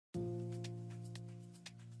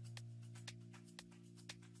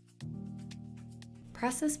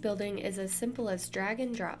Process building is as simple as drag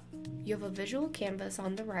and drop. You have a visual canvas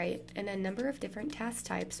on the right and a number of different task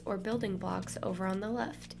types or building blocks over on the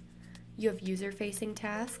left. You have user-facing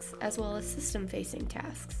tasks as well as system-facing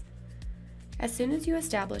tasks. As soon as you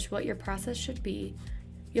establish what your process should be,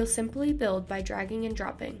 you'll simply build by dragging and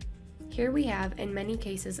dropping. Here we have, in many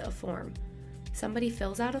cases, a form. Somebody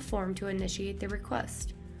fills out a form to initiate the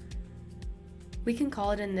request. We can call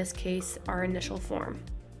it, in this case, our initial form.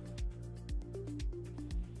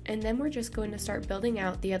 And then we're just going to start building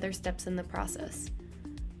out the other steps in the process.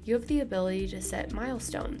 You have the ability to set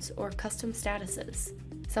milestones or custom statuses.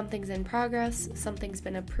 Something's in progress, something's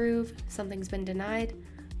been approved, something's been denied.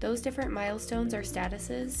 Those different milestones or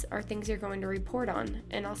statuses are things you're going to report on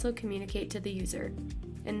and also communicate to the user.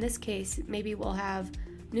 In this case, maybe we'll have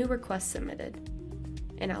new requests submitted,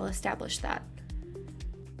 and I'll establish that.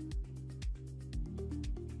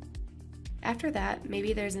 After that,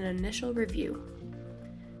 maybe there's an initial review.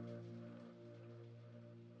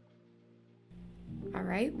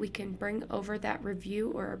 Alright, we can bring over that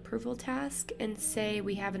review or approval task and say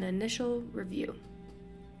we have an initial review.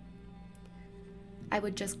 I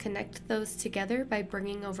would just connect those together by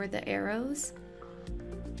bringing over the arrows.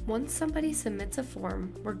 Once somebody submits a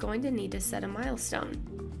form, we're going to need to set a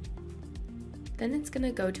milestone. Then it's going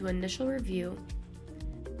to go to initial review.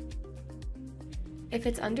 If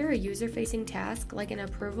it's under a user-facing task, like an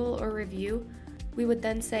approval or review, we would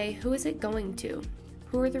then say, who is it going to?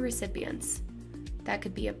 Who are the recipients? That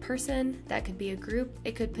could be a person, that could be a group,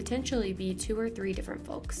 it could potentially be 2 or 3 different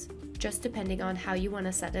folks, just depending on how you want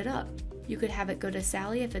to set it up. You could have it go to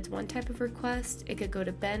Sally if it's one type of request, it could go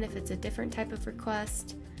to Ben if it's a different type of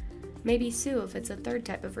request, maybe Sue if it's a third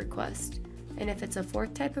type of request, and if it's a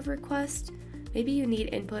fourth type of request, maybe you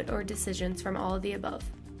need input or decisions from all of the above.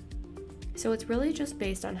 So it's really just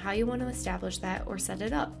based on how you want to establish that or set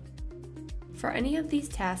it up. For any of these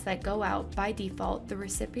tasks that go out, by default, the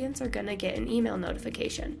recipients are going to get an email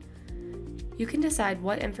notification. You can decide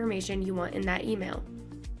what information you want in that email.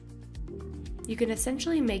 You can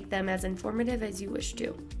essentially make them as informative as you wish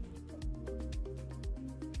to.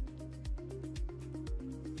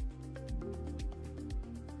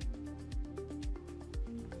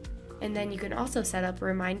 And then you can also set up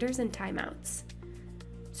reminders and timeouts.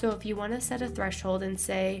 So if you want to set a threshold and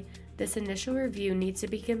say, this initial review needs to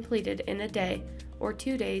be completed in a day or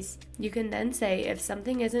 2 days, you can then say if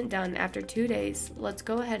something isn't done after 2 days, let's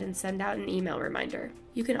go ahead and send out an email reminder.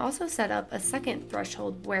 You can also set up a second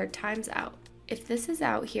threshold where time's out. If this is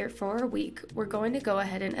out here for a week, we're going to go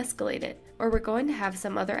ahead and escalate it, or we're going to have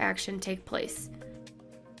some other action take place.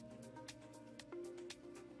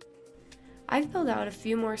 I've built out a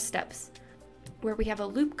few more steps where we have a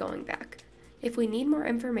loop going back. If we need more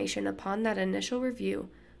information upon that initial review,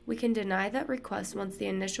 we can deny that request once the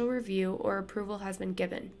initial review or approval has been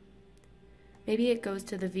given. Maybe it goes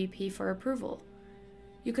to the VP for approval.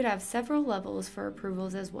 You could have several levels for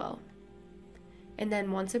approvals as well. And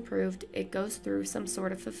then once approved, it goes through some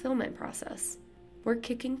sort of fulfillment process. We're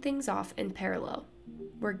kicking things off in parallel.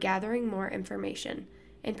 We're gathering more information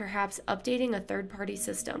and perhaps updating a third-party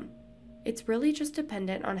system. It's really just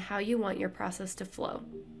dependent on how you want your process to flow.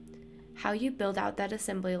 How you build out that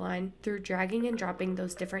assembly line through dragging and dropping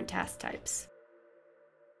those different task types.